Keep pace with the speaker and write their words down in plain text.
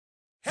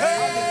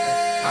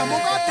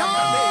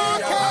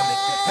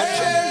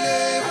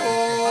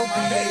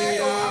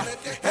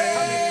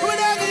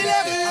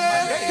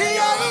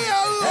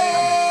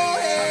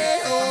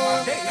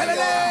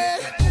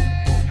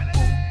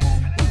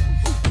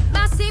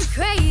Might seem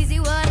crazy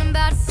what I'm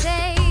about to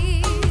say.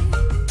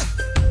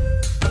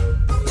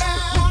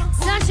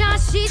 Sunshine,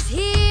 she's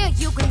here,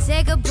 you can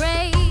take a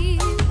break.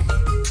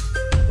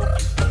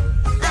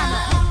 I'm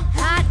a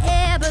hot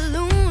air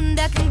balloon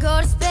that can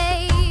go to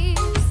space.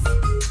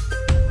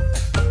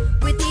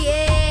 With the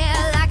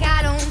air like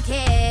I don't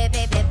care,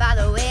 baby, by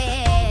the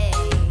way.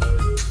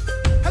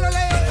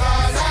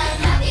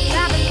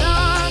 Clap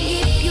along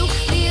if you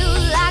feel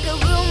like a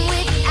room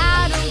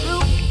without a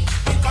roof.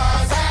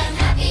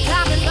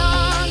 Clap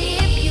along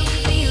if you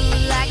feel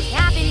like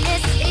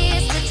happiness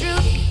is the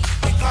truth.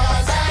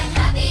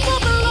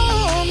 Clap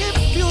along if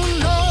you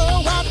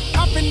know what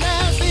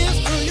happiness is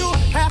to you.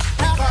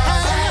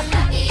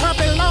 Clap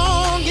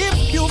along if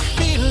you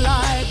feel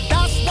like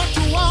that's what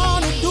you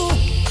want to do.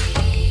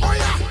 Oh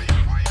yeah.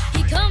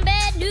 Here come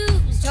bad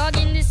news,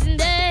 talking this and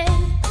that.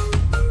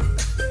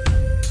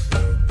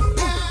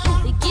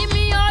 Give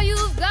me all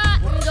you've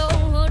got and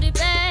don't hold it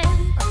back.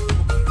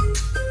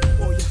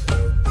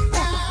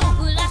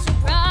 Well, I should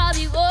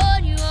probably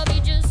warn you, I'll be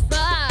just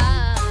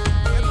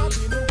fine.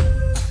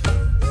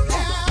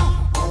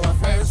 No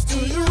offense to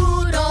you,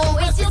 Don't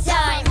waste your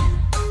time.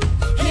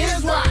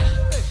 here's why.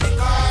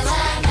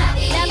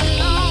 Clap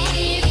along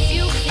if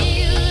you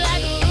feel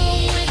like a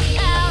room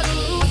without a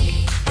roof.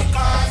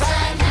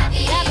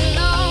 Clap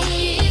along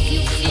if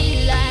you feel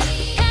like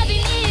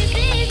happiness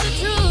is the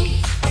truth.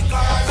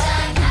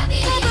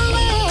 Clap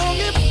along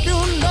if you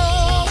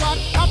know what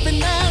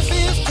happiness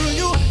is to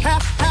you.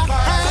 Clap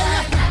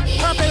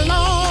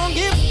along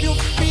if you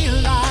feel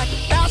like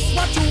that's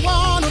what you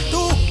want to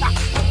do.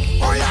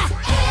 Oh yeah.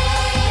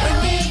 Bring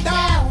me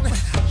down,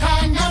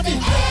 kind nothing.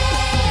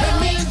 Bring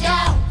me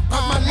down,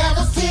 but my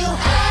level's too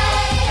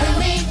high. Bring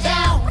me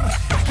down,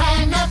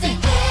 kind nothing.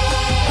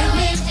 Bring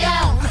me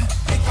down,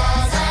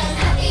 because I'm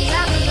happy.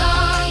 Clap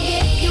along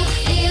if you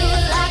feel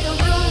like a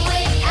room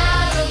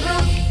without a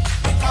roof.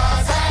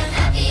 Because I'm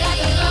happy. Clap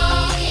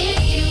along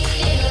if you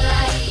feel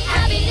like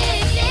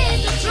happiness is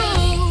the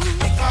truth.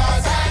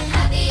 Because I'm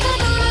happy.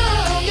 Clap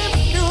along if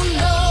you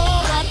know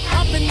what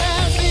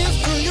happiness is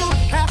to you.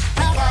 Clap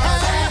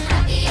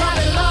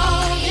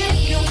along if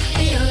you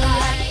feel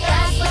like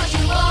that's what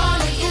you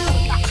want to do.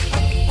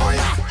 Oh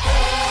yeah.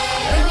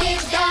 Bring me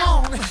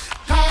down,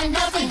 kind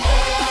nothing.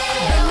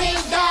 Bring me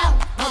down,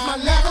 but my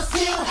level's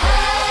still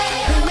high.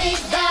 Bring me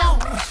down,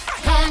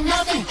 kind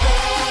nothing.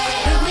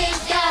 Bring me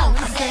down, I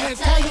can't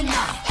tell you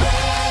now.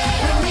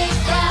 Bring me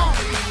down,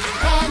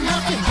 kind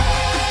nothing.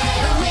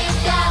 Bring me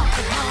down,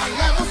 my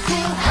level's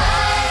still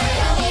high.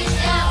 Bring me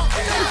down,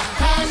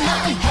 kind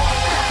nothing.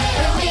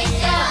 Bring me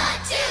down.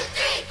 1, 2,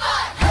 3, 4.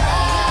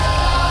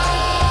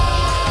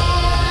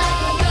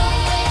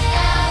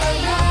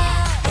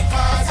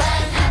 Because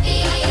I'm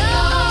happy.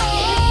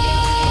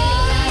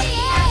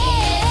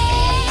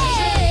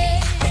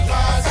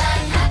 Because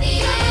I'm happy.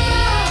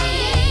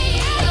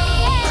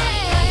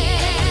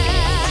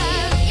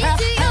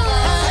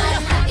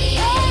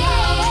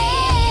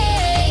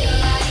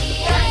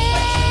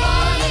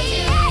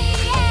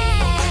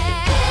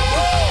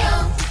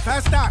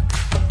 Fast start.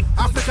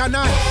 Africa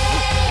night.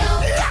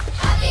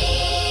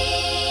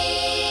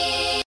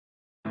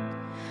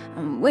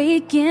 I'm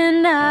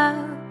waking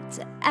up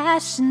to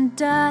ash and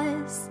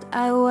dust.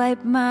 I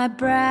wipe my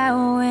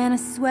brow and I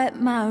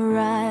sweat my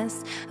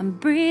rust. I'm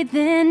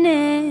breathing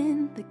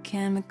in the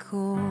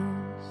chemicals.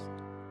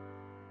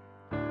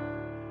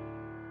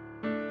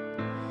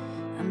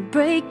 I'm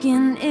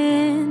breaking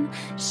in,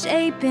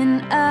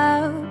 shaping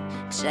up,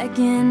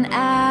 checking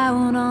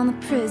out on the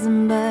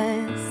prison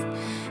bus.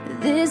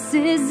 This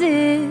is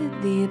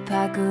it, the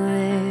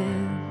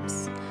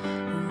apocalypse.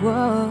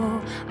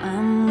 Whoa,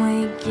 I'm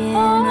waking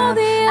up.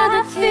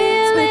 I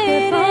feel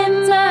it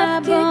in my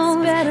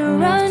bones. Better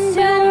run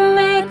to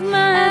make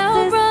my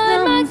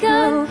system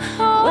go.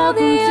 All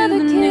the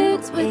other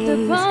kids with the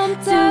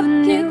pumped up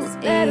kicks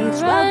better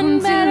run,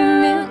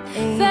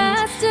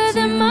 faster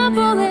than my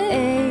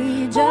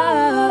bullet.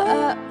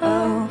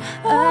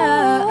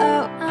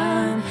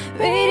 I'm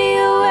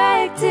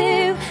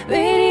radioactive,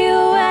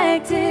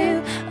 radioactive.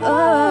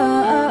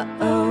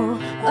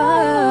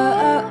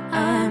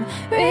 I'm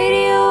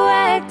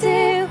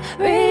radioactive,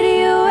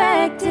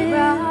 radioactive.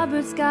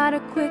 Robert's got a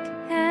quick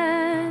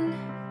hand.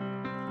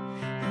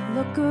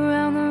 Look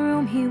around the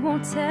room, he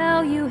won't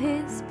tell you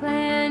his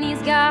plan.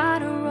 He's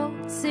got a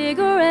rolled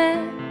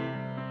cigarette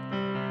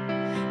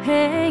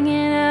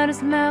hanging out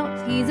his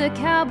mouth. He's a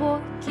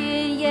cowboy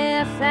kid,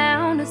 yeah,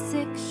 found a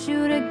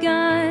 6-shooter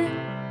gun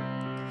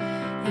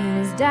in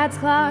his dad's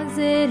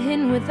closet,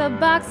 hidden with a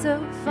box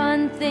of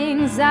fun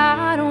things.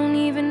 I don't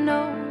even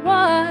know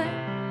what,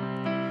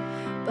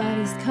 but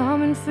he's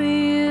coming for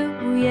you,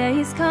 yeah,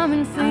 he's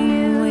coming for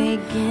you.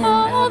 Waking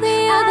all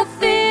the other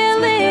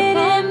feel it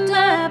in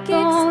my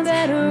bones.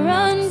 Better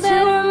run,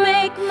 better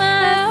make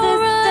my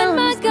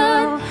system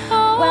go.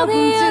 All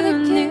the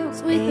other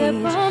kids with their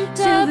pumped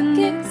up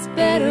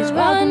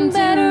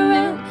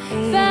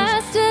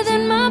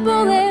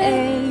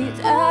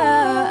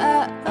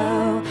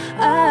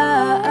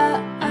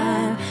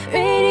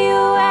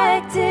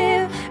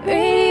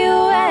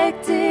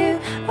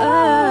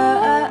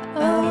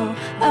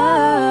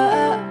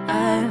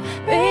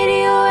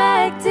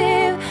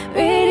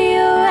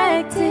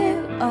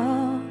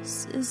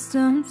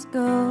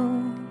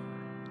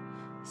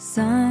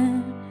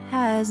sun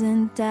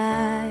hasn't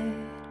died.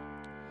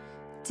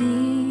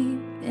 Deep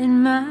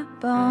in my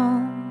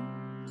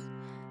bones,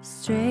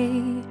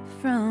 straight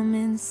from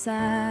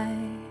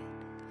inside.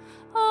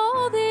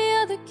 All the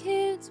other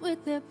kids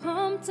with their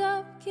pumped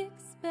up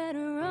kicks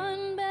better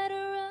run,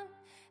 better